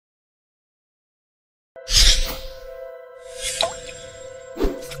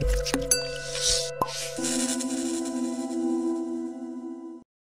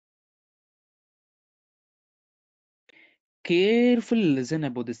Carefully listen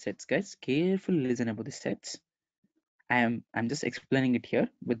about the sets, guys. Carefully listen about the sets. I'm just explaining it here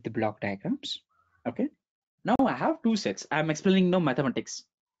with the block diagrams. Okay. Now I have two sets. I'm explaining now mathematics.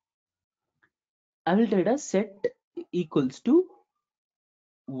 I will tell a set equals to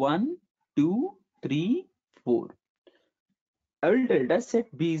 1, 2, 3, 4. I will tell that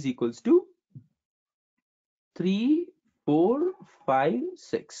set B is equals to 3, 4, 5,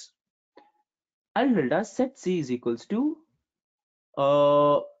 6. I will tell that set C is equals to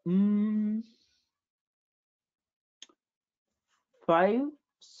 5,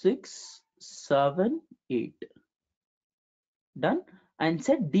 6, 7, 8. Done. And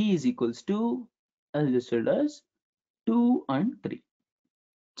set D is equals to, I'll just tell as 2 and 3.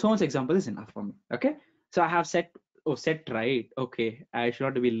 So much example is enough for me. Okay. So I have set, set right. Okay. I should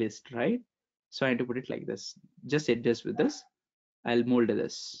not be list, right? So I need to put it like this. Just adjust with this. I'll mold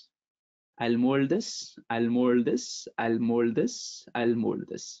this. I'll mold this. I'll mold this. I'll mold this. I'll mold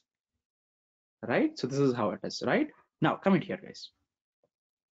this. Right. So this is how it is. Right. Now come in here, guys.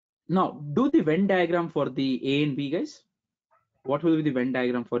 Now do the Venn diagram for the A and B, guys. What will be the Venn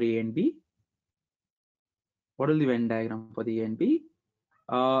diagram for A and B? What will the Venn diagram for the A and B?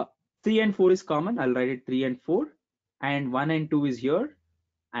 3 and 4 is common. I'll write it 3 and 4, and 1 and 2 is here,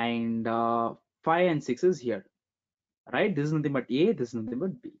 and 5 and 6 is here. Right? This is nothing but A. This is nothing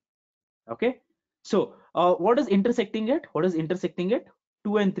but B. Okay. So what is intersecting it? What is intersecting it?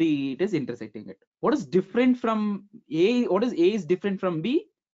 2 and 3. It is intersecting it. What is different from A? What is A is different from B?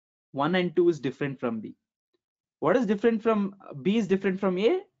 1 and 2 is different from B. What is different from B is different from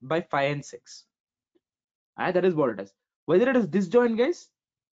A by 5 and 6. That is what it is. Whether it is disjoint, guys,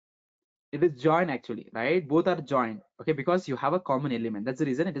 it is joined actually, right? Both are joined, okay, because you have a common element. That's the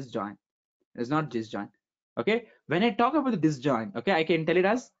reason it is joined. It's not disjoint. Okay, when I talk about the disjoint, okay, I can tell it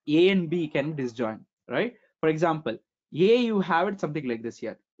as A and B can disjoin, right? For example, A, you have it something like this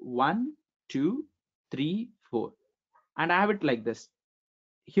here: 1, 2, 3, 4, and I have it like this.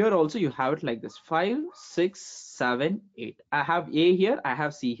 Here also you have it like this: 5, 6, 7, 8. I have A here, I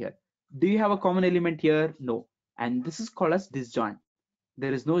have C here. Do you have a common element here? No. And this is called as disjoint.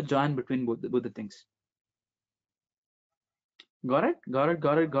 There is no join between both the things. Got it? Got it?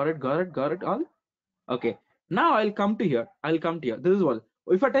 Got it? Got it? Got it? Got it all? Okay. Now I'll come to here. I'll come to here. This is what.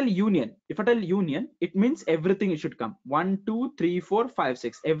 If I tell union, it means everything it should come. 1, 2, 3, 4, 5,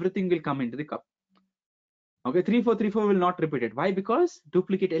 6. Everything will come into the cup. Okay, 3, 4, 3, 4 will not repeat it. Why? Because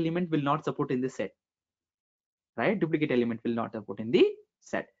duplicate element will not support in the set. Right? Duplicate element will not support in the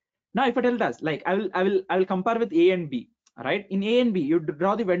set. Now if I tell us, like I will compare with A and B. Right? In A and B, you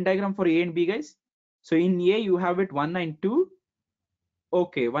draw the Venn diagram for A and B, guys. So in A you have it 1 and 2.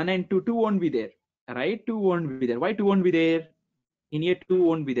 Okay, 1 and 2, 2 won't be there, right? 2 won't be there. Why 2 won't be there? In here 2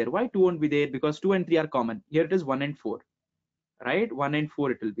 won't be there. Why 2 won't be there? Because 2 and 3 are common. Here it is 1 and 4, right? 1 and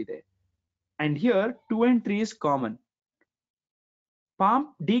 4 it will be there. And here 2 and 3 is common.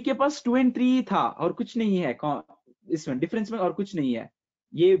 Palm D के पास 2 and 3 था और कुछ नहीं है इसमें difference में और कुछ नहीं है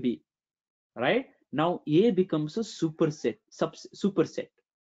ये भी, right? Now A becomes a superset, superset,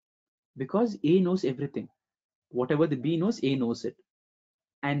 because A knows everything. Whatever the B knows, A knows it,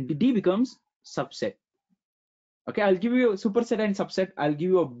 and D becomes subset. Okay, I'll give you a superset and subset. I'll give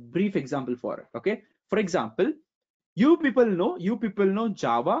you a brief example for it. Okay, for example, you people know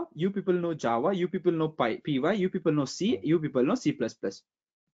Java, you people know Java, you people know Py, you people know C, you people know C++.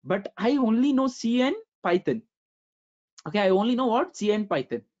 But I only know C and Python. Okay, I only know what? C and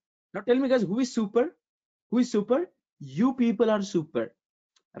Python. Now tell me, guys, who is super? Who is super? You people are super,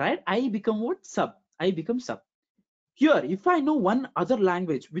 right? I become what? Sub. I become sub. Here, if I know one other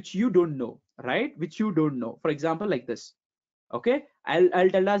language which you don't know, right? Which you don't know, for example, like this. Okay, I'll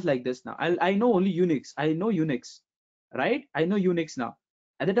tell us like this now. I know only Unix. I know Unix, right? I know Unix now.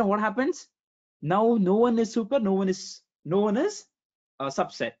 At that time, what happens? Now no one is super. No one is a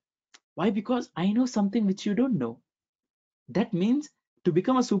subset. Why? Because I know something which you don't know. That means to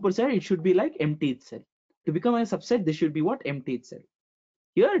become a superset, it should be like empty itself. To become a subset, this should be what? Empty itself.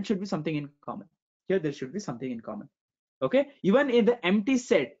 Here it should be something in common. Here there should be something in common. Okay, even in the empty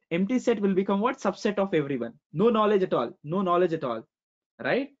set will become what? Subset of everyone. No knowledge at all, no knowledge at all,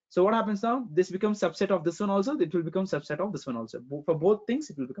 right? So what happens now? This becomes subset of this one also. It will become subset of this one also. For both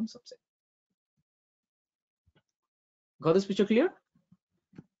things, it will become subset. Got this picture clear?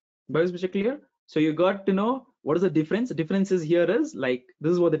 Got this picture clear? So you got to know what is the difference. The difference is here is like,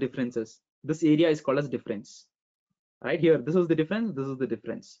 this is what the difference is. This area is called as difference, right? Here, this is the difference, this is the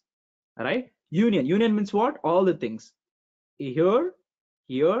difference, right? Union means what? All the things. Here,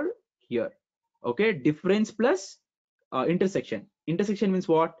 here. Okay, difference plus intersection. Intersection means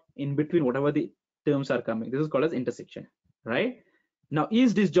what? In between whatever the terms are coming. This is called as intersection, right? Now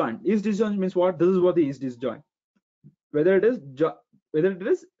is disjoint. Is disjoint means what? This is what the is disjoint. Whether it is whether it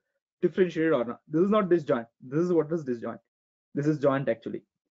is differentiated or not. This is not disjoint. This is what is disjoint. This is joint actually.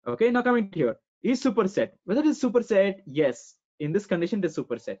 Okay, now coming to here. Is superset. Whether it is superset? Yes. In this condition, it is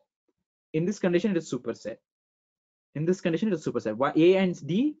superset. In this condition, it is superset. In this condition, it is superset. Why A and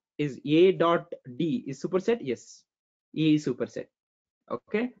D is A dot D is superset? Yes. E is superset.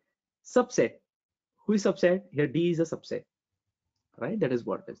 Okay. Subset. Who is subset? Here D is a subset. Right? That is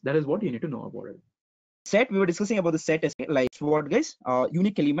what it is. That is what you need to know about it. Set, we were discussing about the set as like what guys,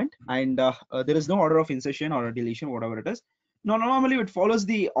 unique element, and there is no order of insertion or deletion, whatever it is. No, normally it follows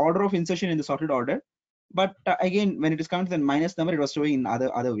the order of insertion in the sorted order, but again, when it is coming to the minus number, it was showing in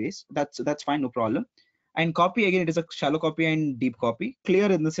other ways. That's fine, no problem. And copy, again, it is a shallow copy and deep copy.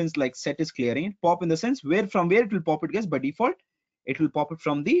 Clear in the sense like set is clearing it. Pop in the sense from where it will pop it, guys. By default, it will pop it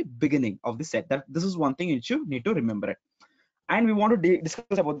from the beginning of the set. That this is one thing you should need to remember it. And we want to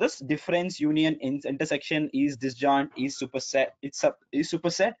discuss about this difference, union, intersection, is disjoint, is superset, is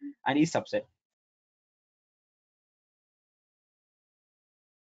superset, and is subset.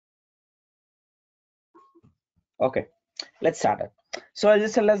 Okay, let's start it. So I'll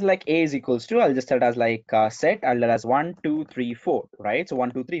just tell as like A is equals to, I'll just tell it as like set, I'll tell as 1, 2, 3, 4, right? So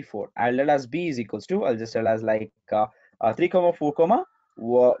 1, 2, 3, 4. I'll tell as B is equals to, I'll just tell as like 3, 4,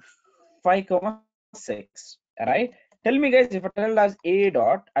 5, 6, right? Tell me guys, if I tell as A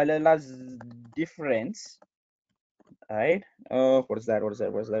dot, I'll tell as difference, right? What is that? What is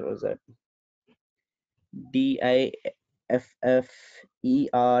that? What is that? What is that? differen,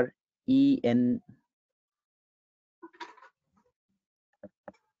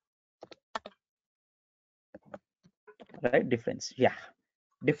 right? Difference, yeah.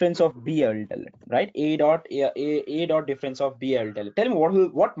 Difference of B, I'll tell it, right? A dot difference of B, I'll tell it. Tell me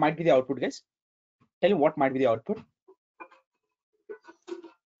what might be the output, guys. Tell me what might be the output.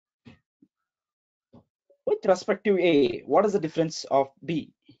 With respect to A, what is the difference of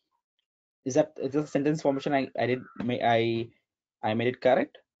B? Is that the sentence formation I made it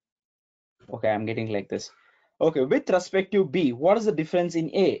correct? Okay, I'm getting like this. Okay, with respect to B, what is the difference in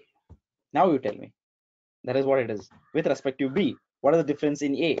A? Now you tell me. That is what it is. With respect to B, what is the difference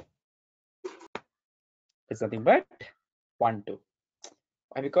in A? It's nothing but 1, 2.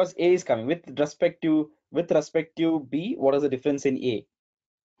 Why? Because A is coming with respect to B. What is the difference in A?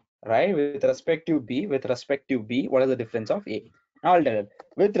 Right? With respect to B, what is the difference of A? Now I'll tell it.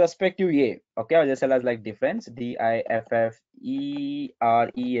 With respect to A, okay, I'll just tell as like difference, difference,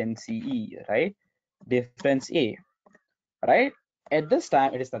 right? Difference A, right? At this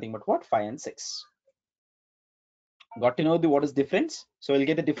time, it is nothing but what? 5 and 6. Got to know what is difference? So we'll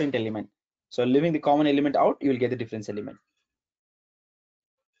get the different element. So leaving the common element out, you will get the difference element.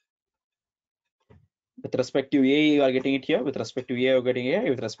 With respect to A, you are getting it here. With respect to A, you are getting it here.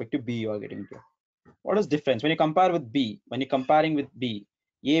 With respect to B, you are getting it here. What is difference? When you compare with B, when you're comparing with B,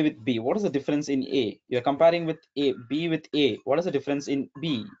 A with B, what is the difference in A? You're comparing with A, B with A. What is the difference in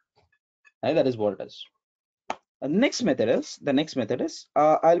B? And that is what it is. The next method is,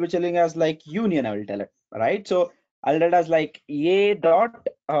 I'll be telling as like union, I will tell it, right? So I'll tell it as like A dot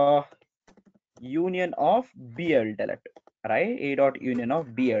union of B, I'll tell it, right? A dot union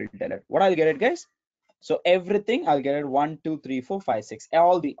of B, I'll tell it. What I'll get it, guys? So everything I'll get it 1, 2, 3, 4, 5, 6.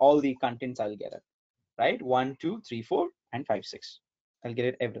 All the contents I'll get it, right? 1, 2, 3, 4, and 5, 6. I'll get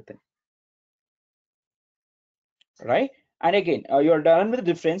it everything, right? And again, you're done with the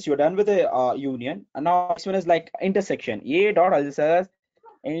difference. You're done with the union. And now next one is like intersection. A dot, I'll just say as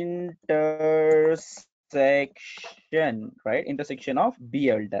intersection, right? Intersection of B,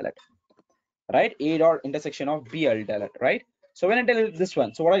 I'll tell it, right? A dot intersection of B, I'll tell it, right? So when I tell it this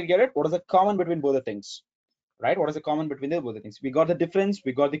one, so what I'll get it? What is the common between both the things? Right? What is the common between both the things? We got the difference,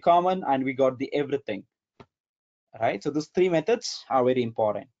 we got the common, and we got the everything. Right? So these three methods are very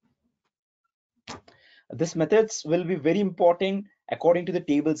important. These methods will be very important according to the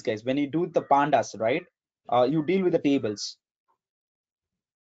tables, guys. When you do the pandas, right? You deal with the tables.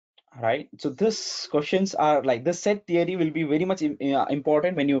 Right? So this questions are like this set theory will be very much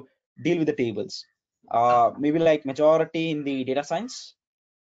important when you deal with the tables. Maybe like majority in the data science.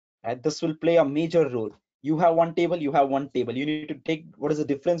 Right? This will play a major role. You have one table, you have one table. You need to take what is the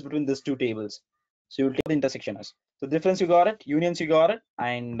difference between these two tables. So you take the intersection as. So difference you got it, unions you got it,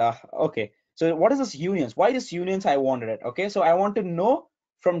 and okay. So what is this unions? Why this unions I wanted it? Okay, so I want to know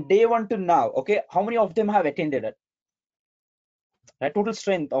from day 1 to now. Okay, how many of them have attended it? Right, total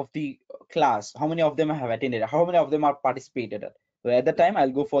strength of the class. How many of them have attended it? How many of them are participated it? So at the time,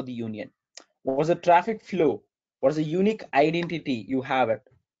 I'll go for the union. What's the traffic flow? What's the unique identity you have it?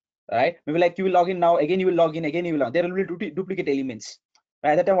 Right? Maybe like you will log in now, again you will log in, again you will log. There will be duplicate elements.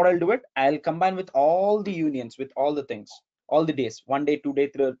 Right? At that time, what I'll do it, I'll combine with all the unions, with all the things, all the days, 1 day, 2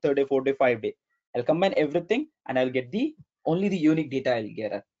 day, third day, 4 day, 5 day. I'll combine everything and I'll get the only the unique data I'll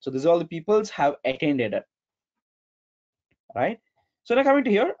get it. So this is all the peoples have attended it. Right? So now coming to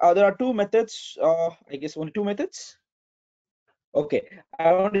here, there are two methods. I guess only two methods. Okay,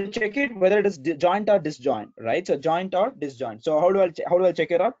 I want to check it whether it is joint or disjoint, right? So joint or disjoint. So how do I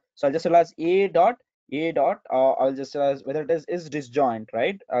check it out? So I'll just tell as a dot. I'll just tell as whether it is disjoint,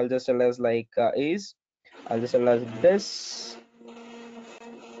 right? I'll just tell as like is. I'll just tell as this.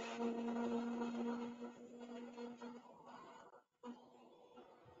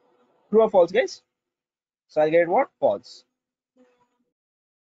 True or false, guys? So I'll get what? False.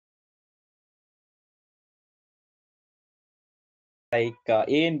 Like a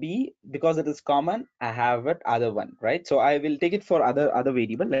and b, because it is common, I have it other one, right? So I will take it for other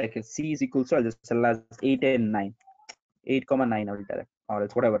variable, like c is equal to, I'll just tell as 8 and 9. 8,9 I will tell it, or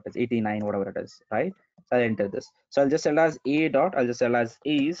it's whatever it is, 89, whatever it is, right? So I'll enter this. So I'll just tell as a dot, I'll just tell as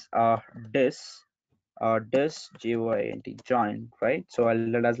is dis joint, right? So I'll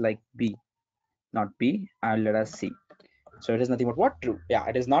let as like b, not b, I'll let as c. So it is nothing but what? True. Yeah,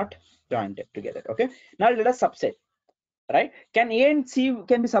 it is not joined together. Okay, now let us subset, right? Can a and c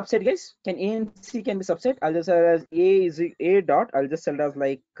can be subset, guys? Can a and c can be subset? I'll just tell as a is a dot, I'll just tell as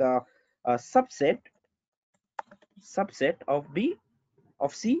like a subset of b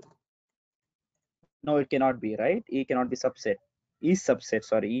of c. No, it cannot be, right? A cannot be subset. E subset,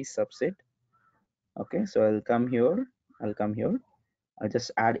 sorry, E subset. Okay, so I'll come here. I'll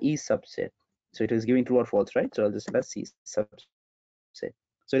just add E subset. So it is giving true or false, right? So I'll just add C subset.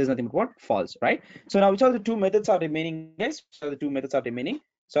 So it is nothing but what? False, right? So now which are the two methods are remaining, guys? Which are the two methods are remaining?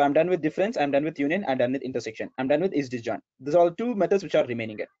 So I'm done with difference, I'm done with union, I'm done with intersection, I'm done with is disjoint. These are all two methods which are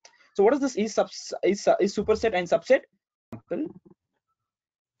remaining here. So what is this is superset and subset?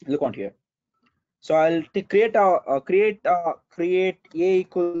 Look on here. So I'll create a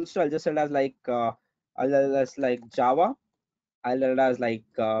equals to, I'll just tell as like I'll tell as like Java, I'll tell as like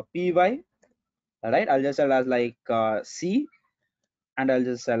py, right? I'll just tell as like c, and I'll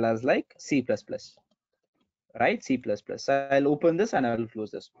just tell as like c++, right? C++. So I'll open this and I'll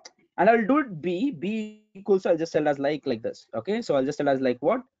close this, and I'll do it b equals to, I'll just tell as like this. Okay, so I'll just tell as like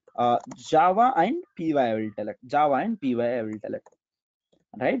what, Java and py I will tell it, Java and py I will tell it,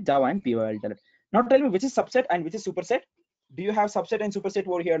 right? Java and py I will tell it. Now tell me which is subset and which is superset. Do you have subset and superset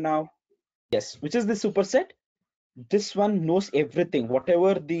over here now? Yes. Which is the superset? This one knows everything.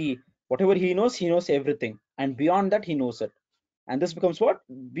 Whatever he knows everything, and beyond that he knows it. And this becomes what?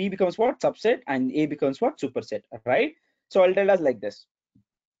 B becomes what? Subset, and A becomes what? Superset, right? So I'll tell us like this: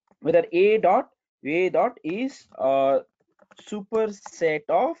 whether A dot is a superset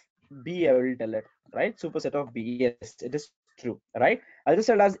of B, I will tell it, right? Superset of B. Yes, it is true, right? I'll just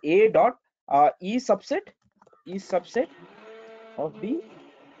tell as A dot is subset of B,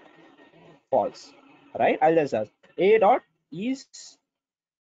 false, right? I'll just ask A dot is,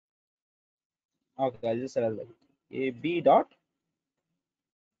 okay, I'll just tell as like A B dot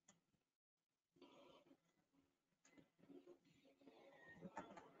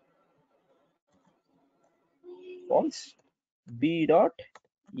false, B dot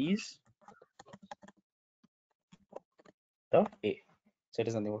is of A. So it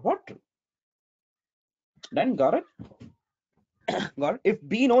is something about what? True. Then got it? Got it? If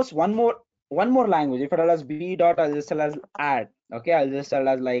B knows one more language, if I tell as B dot, I'll just tell as add. Okay, I'll just tell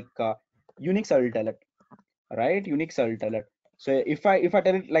as like Unix, I'll tell it, right? Unix, I'll tell it. So if I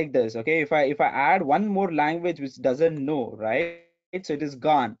tell it like this, okay, if I add one more language which doesn't know, right? So it is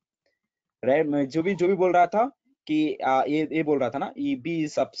gone, right? मैं जो भी बोल रहा था कि ये बोल रहा था ना, ये B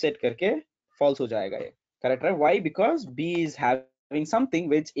subset करके false हो जाएगा ये, correct, right? Why? Because B is having something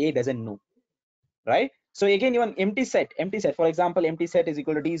which A doesn't know, right? So again, even empty set, for example, empty set is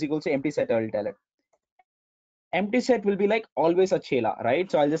equal to D is equal to empty set, I'll tell it. Empty set will be like always a chela, right?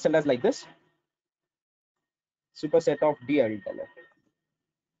 So I'll just tell us like this: superset of D, I'll tell it.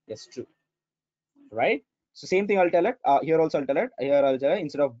 Yes, true, right? So same thing, I'll tell it. Here also I'll tell it. Here I'll tell it,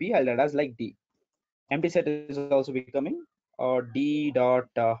 instead of B, I'll tell it as like D. Empty set is also becoming D dot.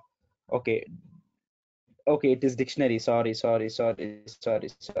 Okay, okay, it is dictionary. Sorry.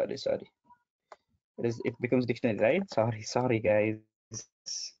 It becomes dictionary, right? Sorry, guys.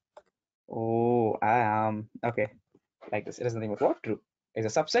 Oh, I am okay. Like this, it is nothing but what? True. Is a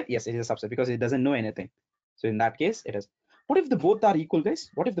subset? Yes, it is a subset because it doesn't know anything. So in that case, it is. What if the both are equal,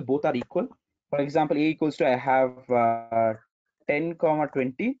 guys? What if the both are equal? For example, A equals to, I have 10 comma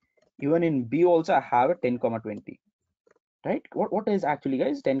 20. Even in B also I have a 10 comma 20. Right? What is actually,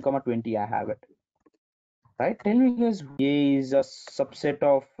 guys, 10 comma 20? I have it. Right? Tell me, guys, A is a subset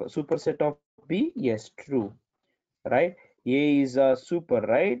of superset of B? Yes, true. Right? A is a super,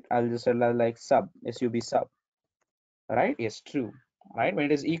 right? I'll just allow like sub sub. Right? Yes, true. Right? When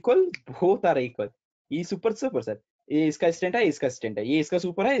it is equal, both are equal. E super set. ये इसका stent है, इसका stent है, ये इसका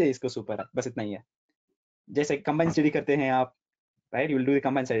super है, ये इसका सुपर है, बस इतना ही है. जैसे कंबाइन स्टडी करते हैं आप, right? You will do the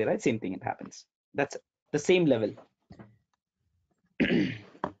combined study, right? Same thing, it happens. That's the same level.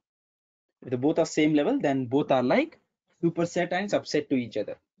 If the both are same level, then both are like superset and subset to each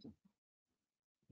other.